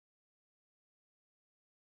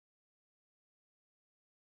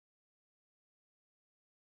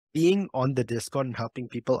being on the Discord and helping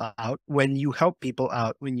people out, when you help people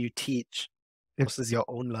out, when you teach, this is your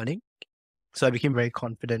own learning. So I became very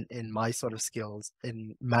confident in my sort of skills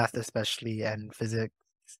in math, especially, and physics.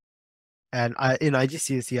 And in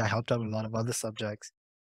IGCSE, I helped out with a lot of other subjects,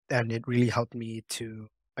 and it really helped me to,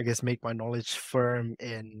 I guess, make my knowledge firm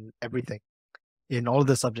in everything, in all of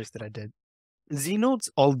the subjects that I did. ZNotes,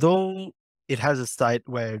 although it has a site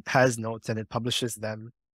where it has notes and it publishes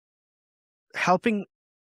them, helping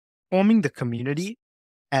forming the community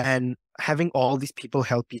and having all these people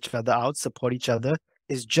help each other out, support each other,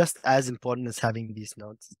 is just as important as having these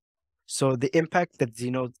notes. So the impact that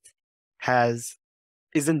ZNotes has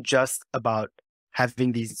isn't just about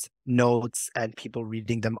having these notes and people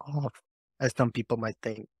reading them off, as some people might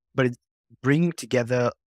think, but it's bringing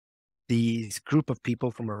together these group of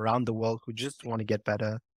people from around the world who just want to get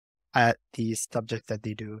better at these subjects that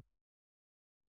they do.